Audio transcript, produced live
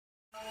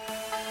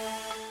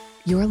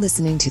You're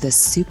listening to the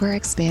Super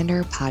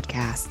Expander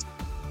podcast.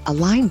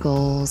 Aligned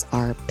goals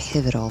are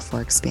pivotal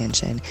for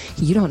expansion.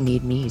 You don't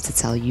need me to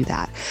tell you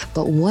that.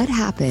 But what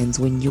happens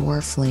when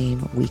your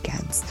flame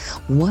weakens?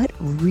 What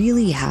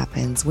really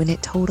happens when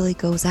it totally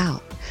goes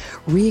out?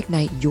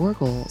 Reignite your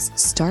goals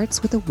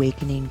starts with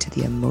awakening to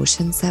the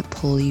emotions that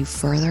pull you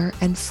further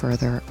and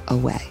further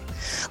away.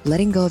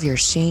 Letting go of your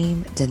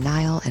shame,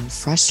 denial, and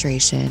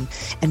frustration,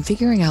 and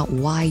figuring out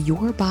why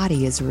your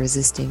body is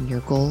resisting your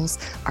goals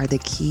are the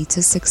key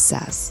to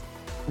success.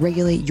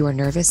 Regulate your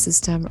nervous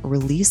system,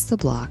 release the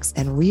blocks,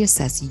 and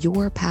reassess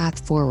your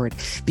path forward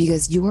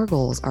because your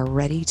goals are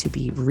ready to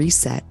be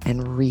reset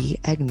and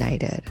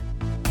reignited.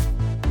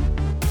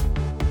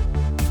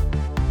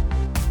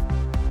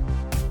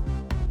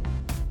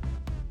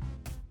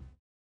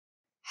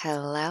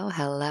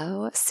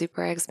 Hello,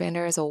 Super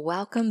Expanders.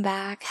 Welcome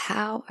back.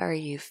 How are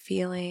you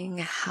feeling?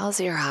 How's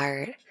your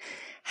heart?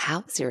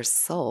 How's your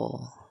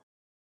soul?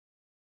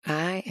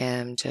 I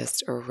am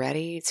just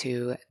ready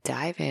to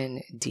dive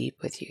in deep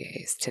with you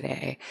guys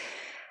today.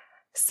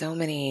 So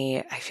many,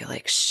 I feel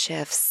like,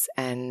 shifts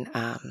and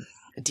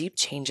deep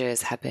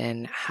changes have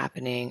been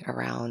happening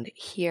around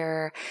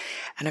here,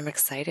 and I'm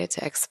excited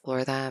to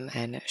explore them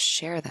and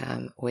share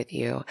them with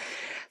you.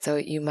 So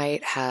you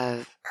might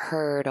have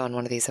heard on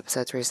one of these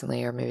episodes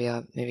recently, or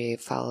maybe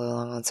follow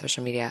along on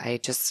social media. I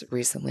just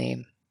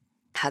recently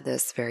had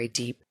this very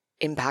deep,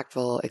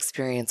 impactful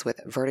experience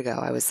with vertigo.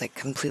 I was like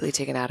completely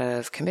taken out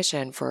of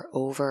commission for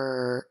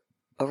over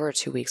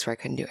 2 weeks where I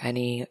couldn't do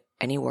any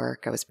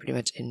work. I was pretty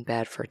much in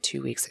bed for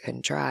 2 weeks. I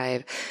couldn't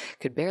drive,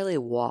 could barely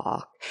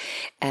walk.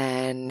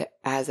 And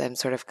as I'm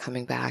sort of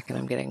coming back and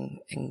I'm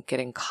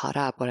getting caught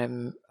up, what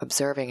I'm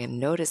observing and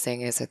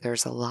noticing is that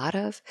there's a lot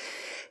of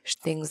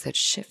things that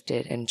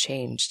shifted and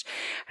changed.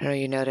 I don't know,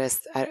 you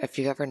noticed, if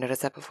you've ever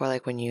noticed that before,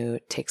 like when you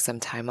take some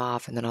time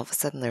off and then all of a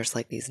sudden there's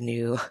like these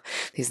new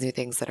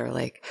things that are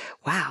like,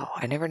 wow,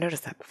 I never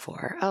noticed that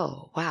before.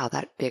 Oh, wow,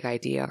 that big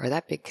idea or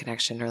that big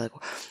connection, or like,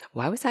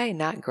 why was I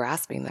not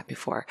grasping that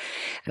before?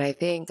 And I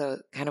think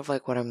the kind of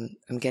like what I'm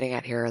getting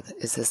at here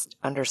is this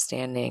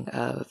understanding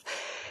of,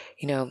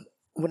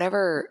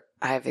 whenever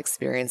I've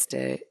experienced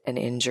an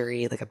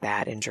injury, like a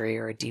bad injury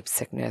or a deep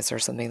sickness or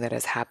something that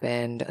has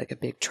happened, like a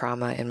big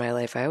trauma in my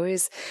life, I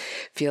always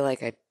feel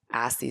like I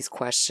ask these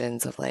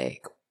questions of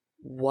like,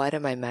 what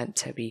am I meant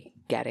to be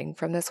getting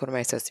from this? What am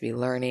I supposed to be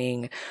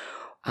learning?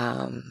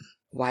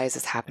 Why is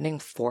this happening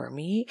for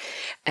me?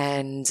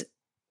 And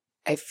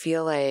I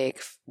feel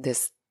like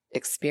this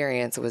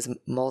experience was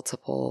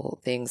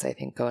multiple things, I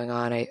think, going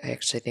on. I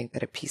actually think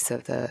that a piece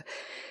of the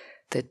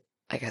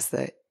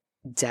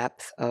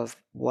depth of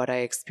what I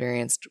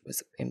experienced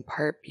was in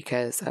part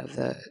because of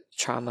the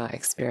trauma I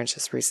experienced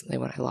just recently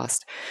when I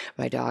lost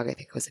my dog. I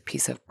think it was a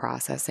piece of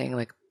processing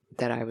like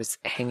that I was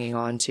hanging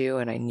on to,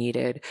 and I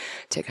needed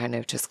to kind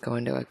of just go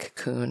into a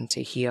cocoon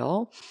to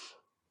heal.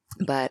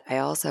 But I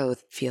also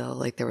feel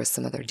like there was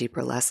some other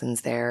deeper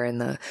lessons there in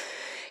the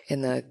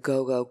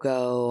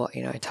go.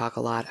 I talk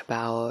a lot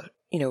about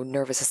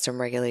nervous system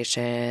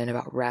regulation,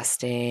 about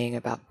resting,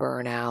 about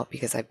burnout,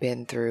 because I've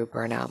been through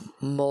burnout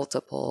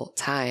multiple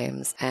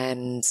times.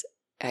 And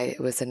it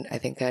was, I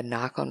think, a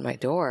knock on my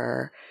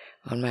door,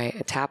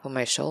 a tap on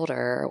my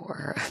shoulder,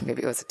 or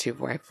maybe it was a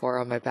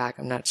 2.4 on my back,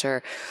 I'm not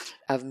sure,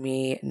 of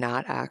me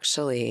not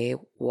actually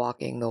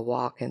walking the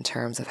walk in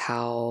terms of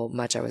how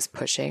much I was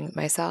pushing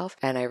myself.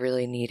 And I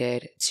really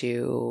needed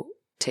to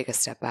take a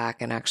step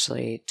back and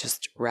actually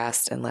just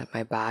rest and let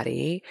my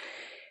body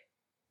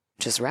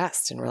just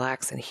rest and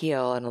relax and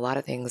heal. And a lot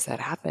of things that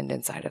happened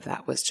inside of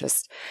that was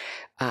just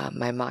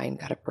my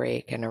mind got a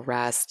break and a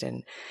rest,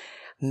 and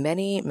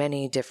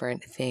many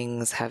different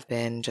things have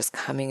been just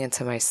coming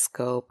into my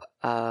scope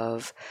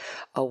of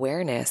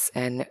awareness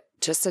and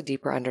just a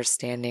deeper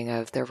understanding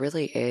of there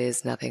really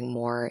is nothing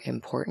more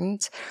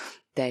important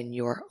than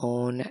your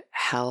own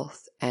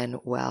health and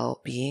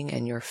well-being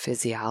and your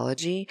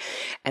physiology,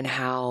 and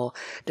how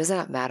it does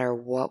not matter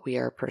what we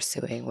are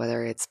pursuing,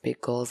 whether it's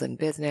big goals in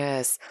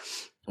business,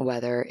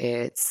 whether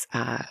it's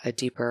a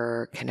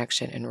deeper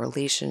connection in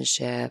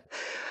relationship,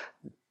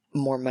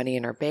 more money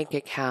in our bank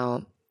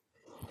account.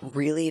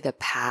 Really, the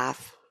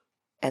path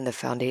and the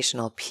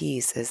foundational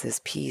piece is this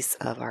piece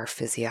of our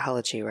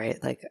physiology,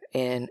 right? Like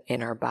in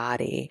our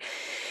body.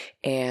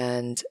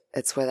 And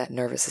it's where that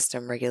nervous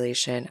system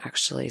regulation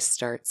actually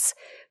starts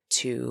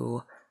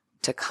to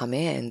come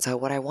in. So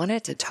what I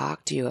wanted to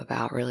talk to you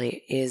about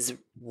really is,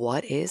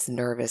 what is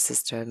nervous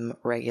system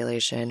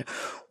regulation?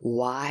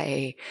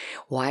 Why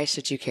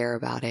should you care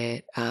about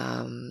it?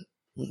 Kind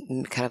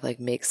of like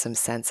make some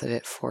sense of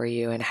it for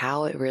you, and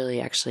how it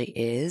really actually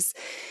is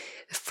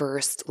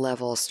first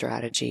level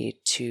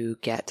strategy to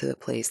get to the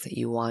place that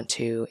you want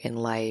to in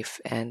life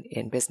and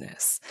in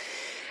business.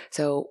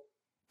 So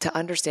to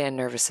understand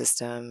nervous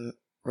system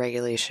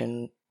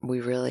regulation, we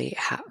really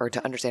or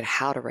to understand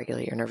how to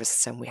regulate your nervous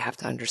system, we have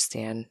to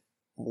understand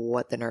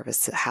how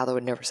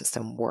the nervous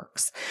system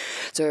works.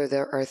 So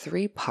there are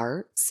 3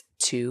 parts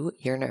to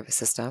your nervous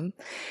system.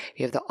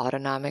 You have the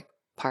autonomic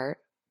part,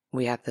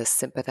 we have the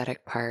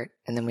sympathetic part,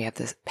 and then we have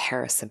the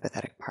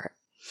parasympathetic part.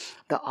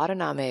 The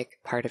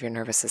autonomic part of your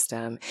nervous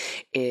system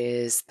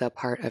is the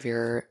part of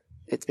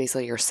it's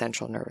basically your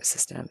central nervous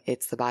system.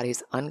 It's the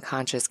body's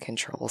unconscious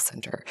control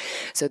center.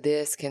 So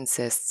this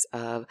consists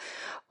of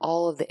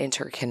all of the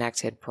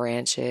interconnected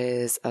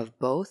branches of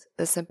both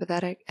the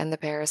sympathetic and the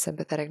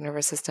parasympathetic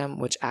nervous system,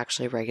 which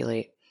actually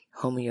regulate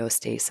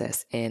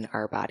homeostasis in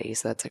our body.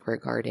 So that's like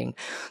regarding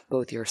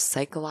both your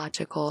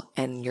psychological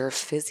and your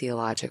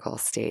physiological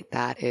state.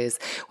 That is,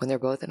 when they're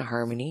both in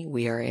harmony,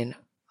 we are in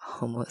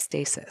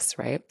homeostasis,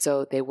 right?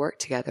 So they work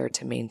together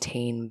to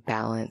maintain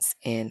balance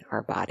in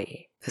our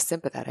body. The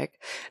sympathetic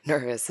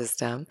nervous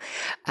system,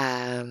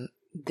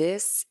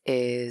 this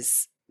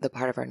is the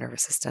part of our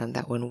nervous system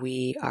that when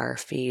we are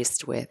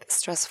faced with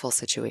stressful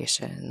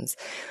situations,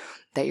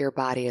 that your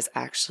body is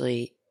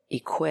actually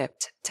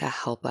equipped to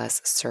help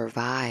us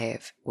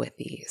survive with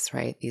these,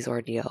 right? These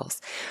ordeals.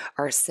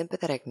 Our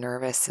sympathetic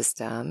nervous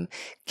system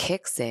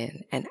kicks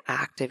in and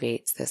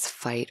activates this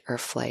fight or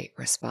flight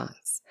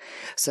response.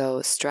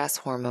 So stress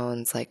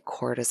hormones like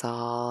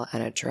cortisol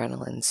and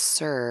adrenaline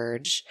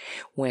surge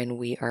when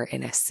we are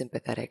in a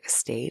sympathetic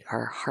state.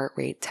 Our heart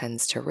rate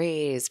tends to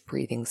raise,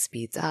 breathing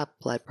speeds up,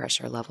 blood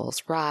pressure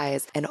levels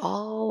rise, and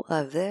all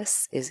of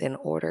this is in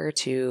order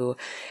to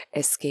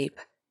escape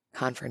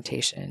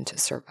confrontation, to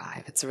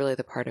survive. It's really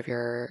the part of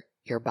your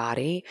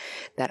body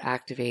that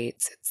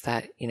activates. It's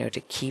that,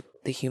 to keep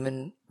the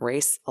human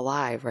race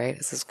alive, right?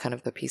 This is kind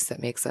of the piece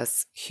that makes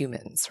us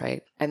humans,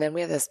 right? And then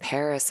we have this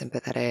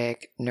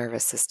parasympathetic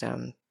nervous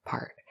system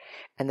part.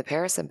 And the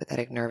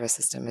parasympathetic nervous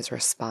system is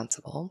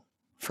responsible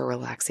for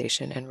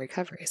relaxation and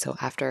recovery. So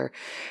after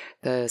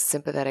the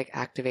sympathetic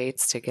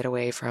activates to get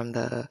away from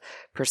the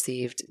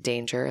perceived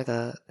danger,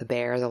 the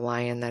bear, the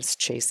lion that's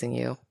chasing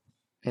you,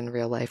 in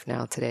real life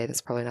now today, that's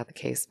probably not the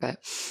case, but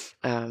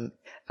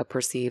a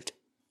perceived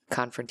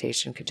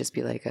confrontation could just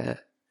be like a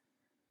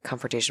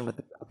confrontation with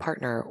a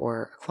partner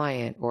or a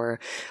client or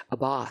a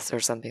boss or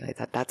something like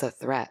that. That's a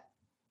threat.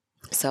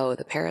 So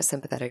the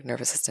parasympathetic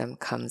nervous system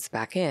comes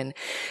back in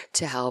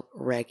to help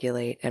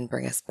regulate and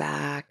bring us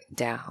back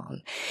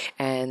down.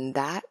 And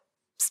that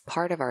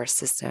part of our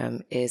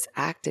system is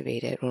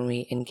activated when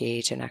we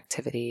engage in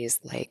activities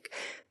like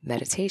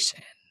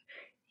meditation,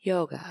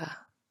 yoga,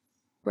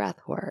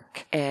 breath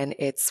work. And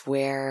it's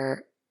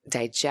where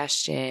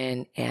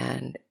digestion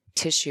and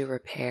tissue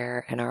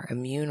repair and our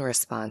immune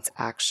response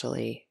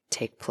actually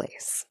take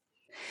place.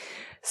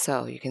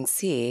 So you can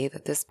see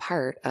that this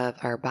part of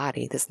our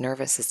body, this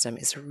nervous system,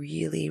 is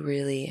really,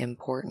 really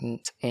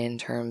important in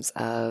terms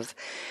of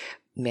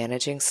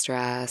managing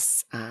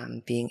stress,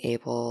 being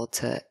able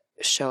to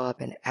show up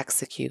and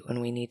execute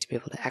when we need to be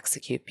able to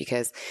execute,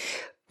 because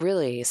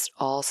really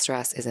all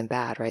stress isn't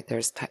bad, right?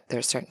 There's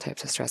certain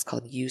types of stress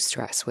called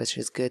eustress, which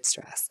is good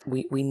stress.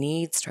 We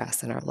need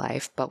stress in our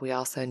life, but we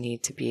also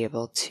need to be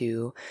able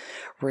to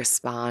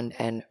respond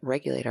and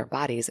regulate our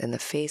bodies in the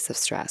face of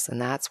stress.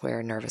 And that's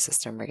where nervous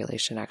system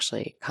regulation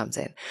actually comes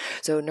in.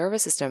 So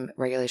nervous system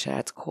regulation at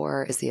its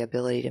core is the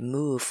ability to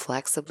move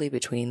flexibly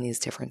between these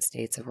different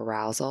states of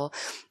arousal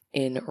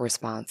in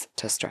response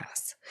to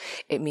stress.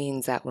 It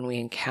means that when we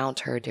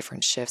encounter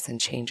different shifts and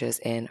changes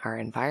in our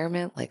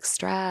environment, like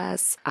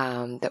stress,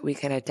 that we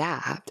can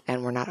adapt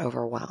and we're not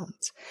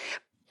overwhelmed.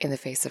 In the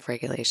face of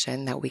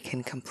regulation, that we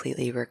can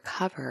completely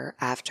recover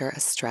after a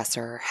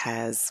stressor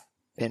has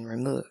been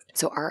removed.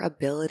 So our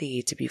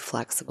ability to be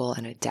flexible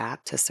and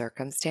adapt to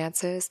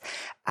circumstances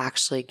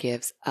actually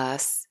gives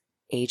us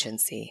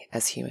agency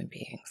as human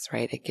beings,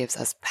 right? It gives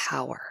us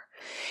power.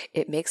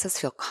 It makes us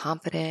feel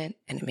confident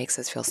and it makes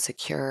us feel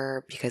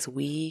secure because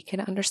we can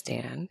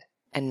understand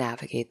and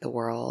navigate the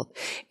world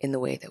in the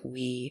way that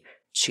we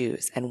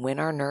choose. And when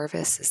our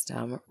nervous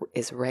system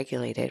is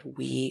regulated,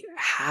 we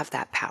have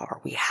that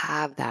power. We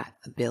have that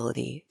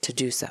ability to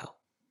do so.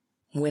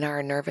 When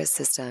our nervous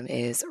system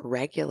is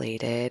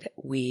regulated,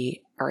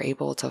 we are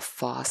able to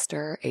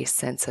foster a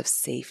sense of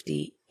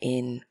safety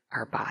in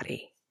our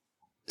body.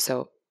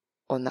 So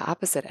on the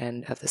opposite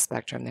end of the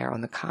spectrum there,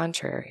 on the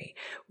contrary,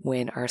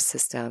 when our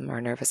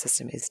nervous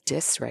system is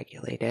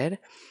dysregulated,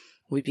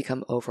 we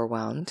become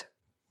overwhelmed.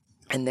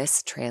 And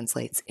this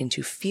translates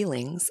into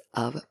feelings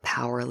of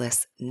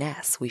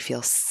powerlessness. We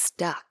feel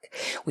stuck.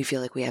 We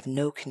feel like we have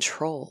no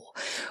control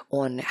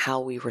on how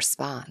we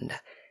respond.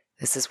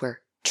 This is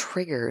where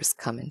triggers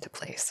come into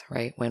place,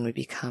 right? When we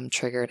become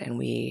triggered and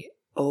we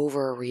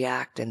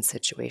overreact in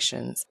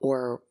situations,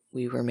 or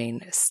we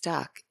remain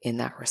stuck in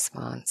that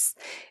response,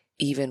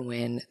 even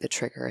when the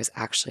trigger is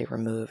actually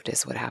removed,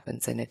 is what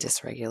happens in a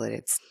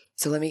dysregulated.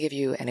 So let me give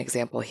you an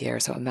example here.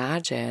 So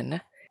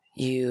imagine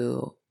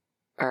you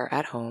are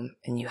at home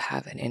and you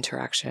have an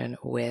interaction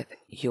with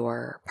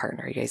your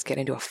partner. You guys get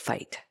into a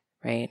fight,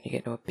 right? You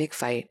get into a big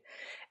fight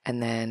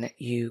and then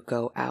you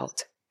go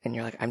out and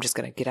you're like, I'm just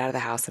going to get out of the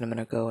house and I'm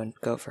going to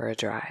go for a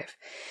drive.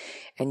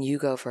 And you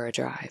go for a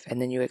drive and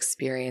then you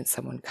experience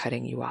someone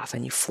cutting you off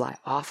and you fly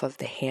off of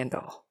the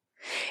handle.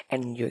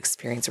 and you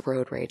experience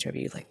road rage,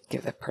 maybe you like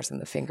give the person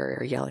the finger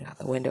or yelling out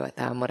the window at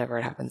them, whatever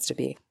it happens to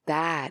be.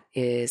 That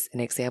is an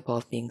example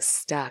of being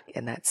stuck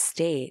in that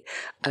state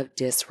of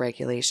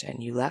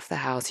dysregulation. You left the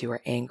house, you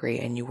were angry,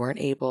 and you weren't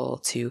able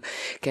to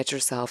get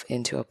yourself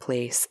into a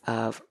place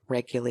of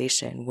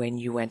regulation when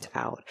you went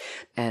out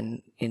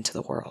and into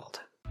the world.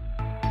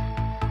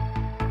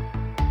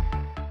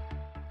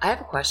 I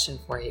have a question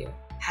for you.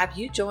 Have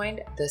you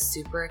joined the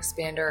Super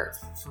Expander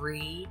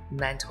free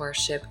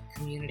mentorship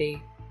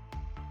community?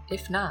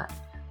 If not,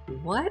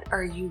 what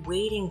are you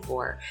waiting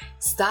for?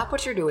 Stop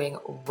what you're doing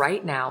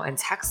right now and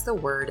text the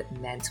word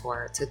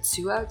mentor to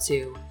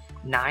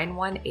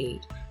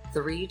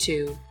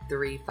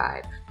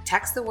 202-918-3235.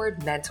 Text the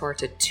word mentor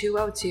to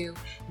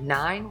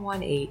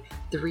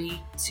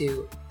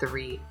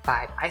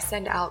 202-918-3235. I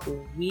send out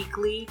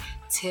weekly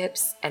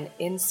tips and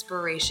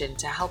inspiration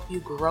to help you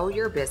grow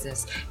your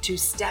business, to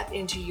step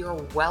into your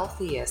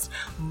wealthiest,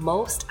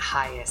 most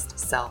highest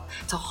self,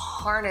 to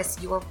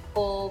harness your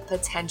full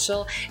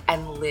potential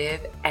and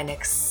live an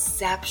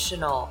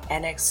exceptional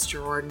and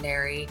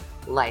extraordinary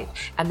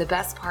life. And the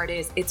best part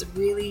is, it's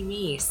really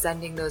me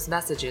sending those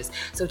messages.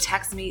 So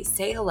text me,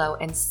 say hello,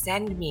 and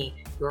send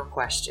me your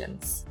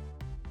questions.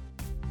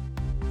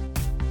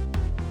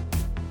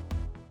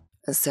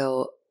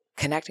 So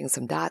connecting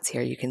some dots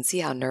here, you can see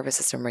how nervous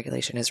system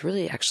regulation is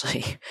really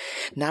actually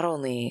not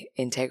only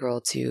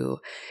integral to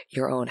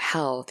your own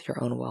health,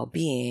 your own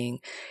well-being,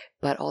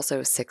 but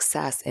also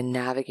success in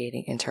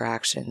navigating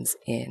interactions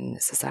in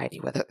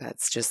society, whether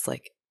that's just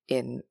like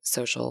in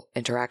social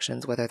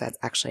interactions, whether that's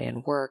actually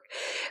in work,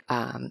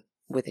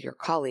 with your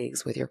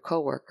colleagues, with your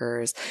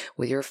coworkers,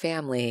 with your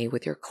family,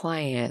 with your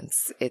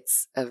clients.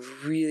 It's a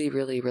really,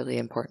 really, really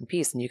important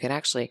piece. And you can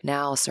actually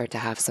now start to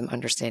have some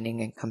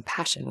understanding and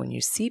compassion when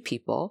you see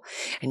people,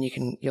 and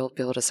you'll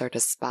be able to start to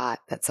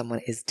spot that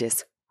someone is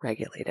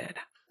dysregulated.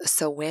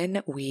 So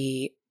when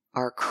we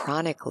are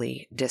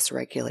chronically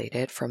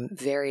dysregulated from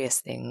various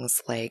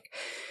things like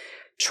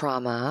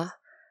trauma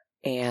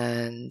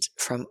and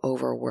from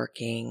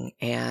overworking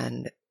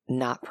and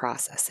not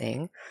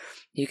processing,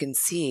 you can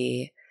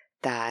see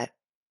that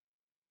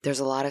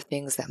there's a lot of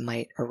things that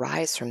might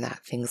arise from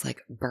that. Things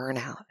like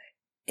burnout,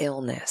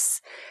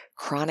 illness,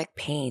 chronic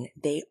pain,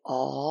 they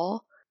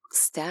all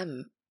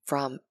stem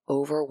from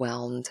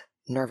overwhelmed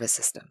nervous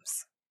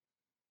systems.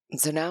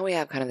 And so now we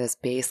have kind of this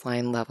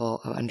baseline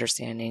level of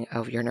understanding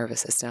of your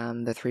nervous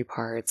system, the three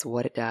parts,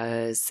 what it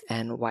does,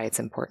 and why it's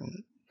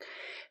important.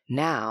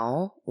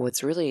 Now,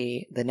 what's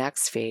really the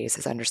next phase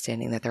is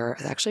understanding that there are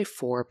actually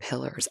 4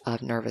 pillars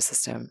of nervous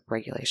system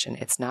regulation.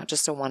 It's not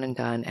just a one and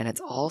done, and it's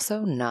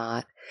also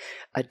not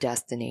a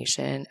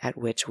destination at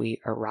which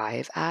we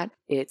arrive at.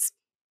 It's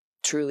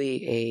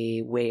truly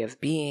a way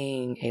of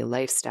being, a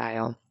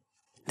lifestyle.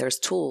 There's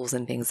tools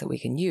and things that we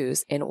can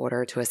use in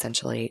order to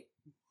essentially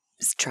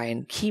try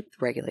and keep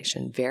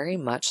regulation, very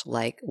much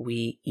like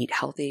we eat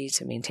healthy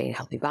to maintain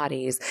healthy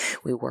bodies.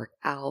 We work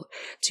out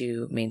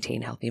to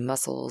maintain healthy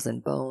muscles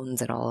and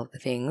bones and all of the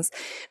things.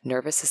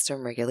 Nervous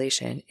system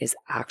regulation is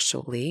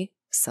actually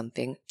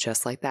something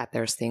just like that.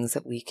 There's things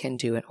that we can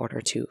do in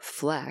order to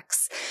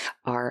flex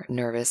our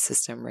nervous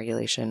system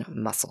regulation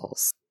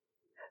muscles.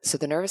 So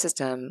the nervous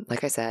system,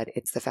 like I said,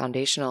 it's the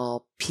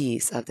foundational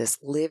piece of this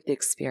lived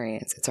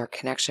experience. It's our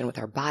connection with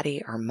our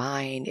body, our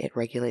mind. It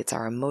regulates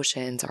our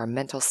emotions, our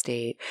mental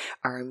state,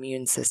 our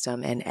immune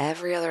system, and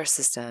every other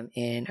system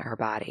in our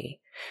body.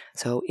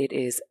 So it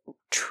is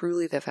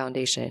truly the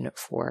foundation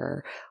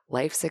for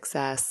life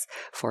success,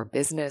 for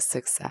business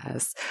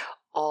success,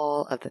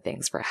 all of the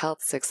things, for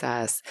health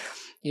success.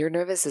 Your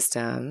nervous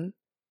system,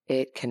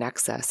 it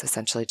connects us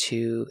essentially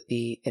to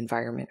the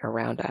environment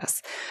around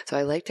us. So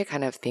I like to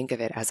kind of think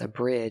of it as a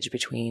bridge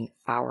between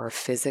our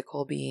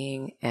physical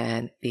being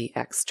and the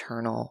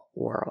external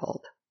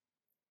world.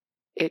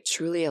 It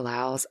truly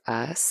allows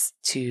us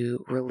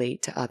to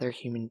relate to other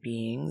human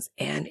beings,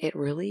 and it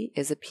really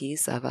is a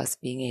piece of us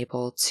being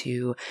able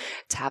to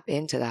tap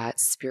into that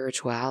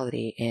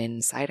spirituality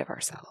inside of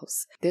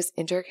ourselves. This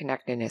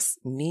interconnectedness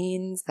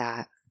means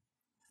that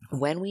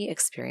when we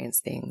experience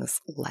things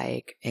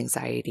like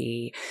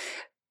anxiety,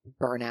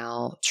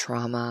 burnout,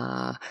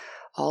 trauma,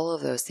 all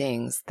of those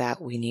things,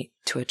 that we need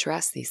to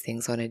address these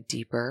things on a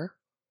deeper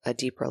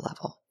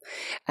level.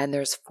 And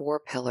there's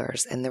 4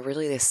 pillars, and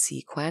the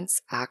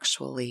sequence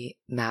actually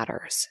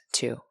matters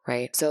too,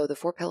 right? So the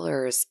 4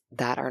 pillars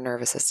that our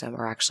nervous system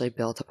are actually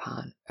built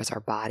upon is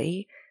our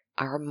body,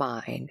 our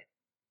mind,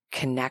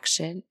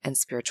 connection, and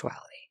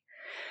spirituality.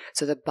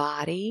 So the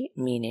body,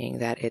 meaning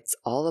that it's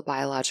all the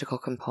biological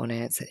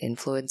components that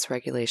influence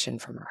regulation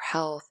from our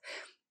health.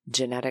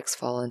 Genetics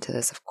fall into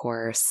this, of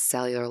course,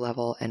 cellular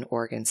level, and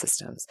organ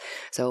systems.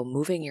 So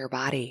moving your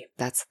body,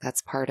 that's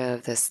part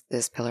of this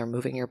pillar,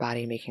 moving your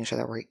body, making sure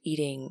that we're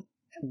eating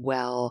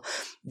well,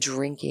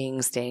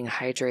 drinking, staying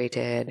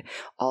hydrated,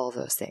 all of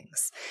those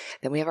things.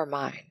 Then we have our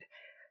mind.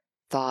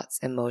 thoughts,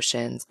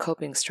 emotions,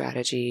 coping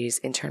strategies,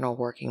 internal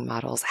working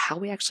models, how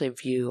we actually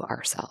view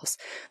ourselves.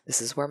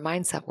 This is where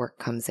mindset work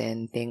comes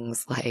in.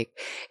 Things like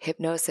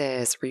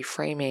hypnosis,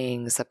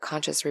 reframing,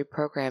 subconscious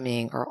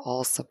reprogramming are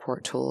all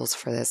support tools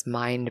for this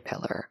mind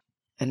pillar.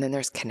 And then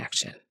there's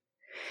connection.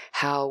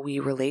 How we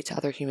relate to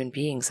other human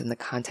beings in the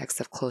context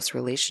of close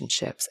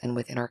relationships and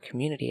within our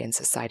community and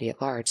society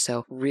at large.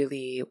 So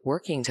really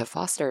working to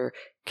foster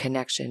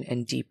connection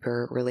and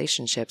deeper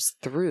relationships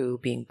through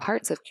being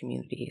parts of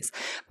communities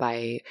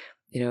by,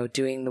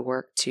 doing the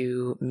work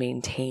to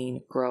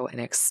maintain, grow, and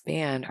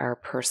expand our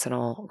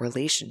personal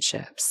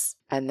relationships.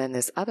 And then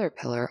this other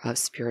pillar of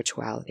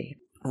spirituality,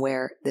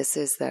 where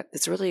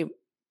it's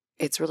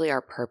really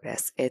our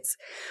purpose. It's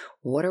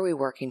what are we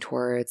working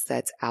towards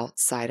that's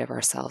outside of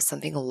ourselves,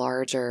 something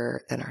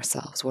larger than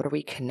ourselves? What are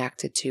we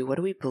connected to? What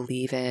do we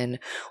believe in?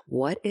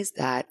 What is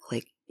that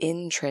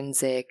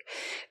intrinsic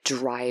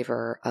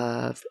driver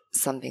of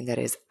something that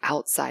is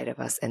outside of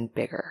us and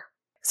bigger?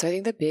 So I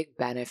think the big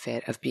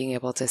benefit of being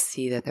able to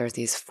see that there's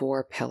these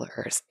 4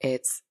 pillars,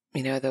 it's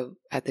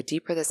at the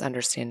deeper this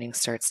understanding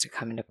starts to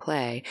come into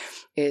play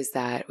is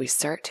that we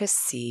start to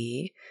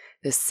see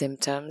the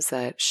symptoms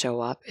that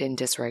show up in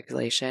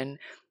dysregulation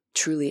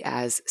truly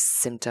as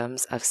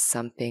symptoms of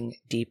something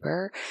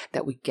deeper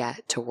that we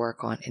get to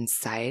work on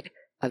inside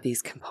of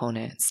these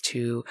components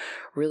to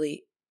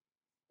really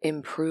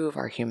improve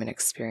our human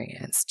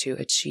experience, to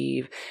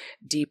achieve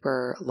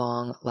deeper,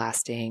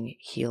 long-lasting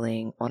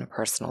healing on a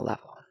personal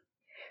level.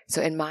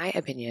 So in my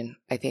opinion,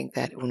 I think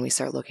that when we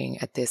start looking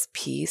at this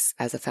piece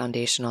as a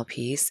foundational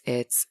piece,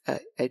 it's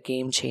a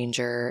game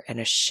changer and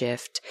a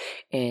shift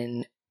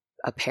in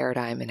a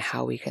paradigm in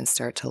how we can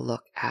start to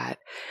look at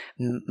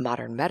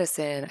modern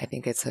medicine. I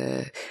think it's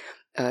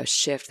a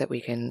shift that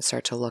we can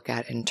start to look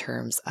at in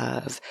terms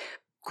of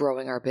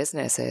growing our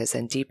businesses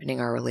and deepening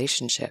our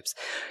relationships.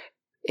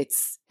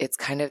 It's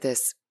kind of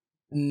this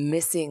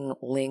missing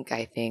link,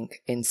 I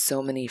think, in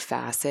so many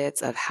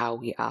facets of how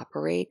we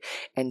operate,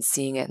 and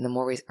seeing it. And the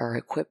more we are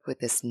equipped with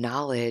this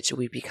knowledge,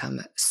 we become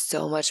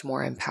so much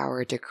more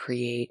empowered to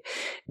create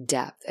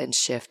depth and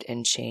shift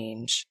and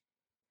change.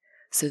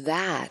 So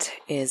that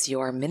is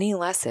your mini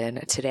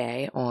lesson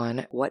today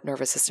on what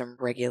nervous system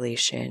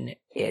regulation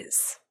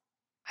is.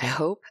 I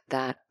hope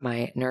that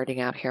my nerding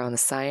out here on the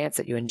science,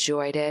 that you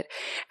enjoyed it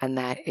and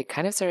that it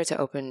kind of started to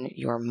open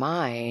your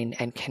mind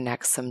and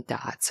connect some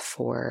dots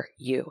for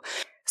you.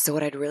 So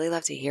what I'd really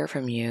love to hear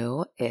from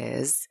you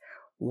is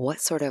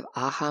what sort of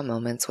aha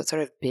moments, what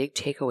sort of big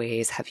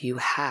takeaways have you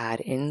had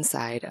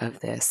inside of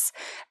this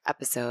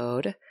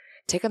episode?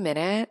 Take a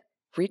minute,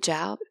 reach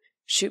out,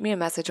 shoot me a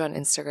message on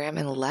Instagram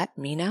and let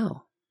me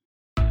know.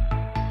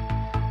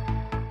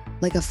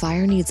 Like a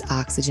fire needs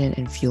oxygen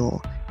and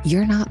fuel,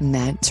 you're not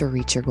meant to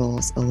reach your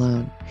goals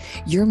alone.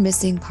 Your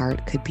missing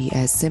part could be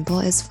as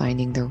simple as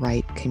finding the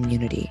right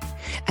community.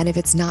 And if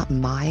it's not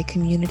my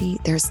community,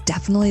 there's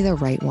definitely the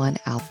right one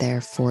out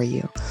there for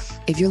you.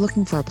 If you're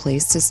looking for a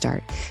place to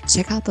start,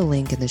 check out the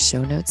link in the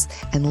show notes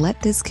and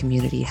let this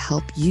community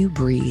help you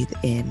breathe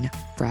in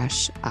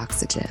fresh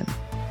oxygen.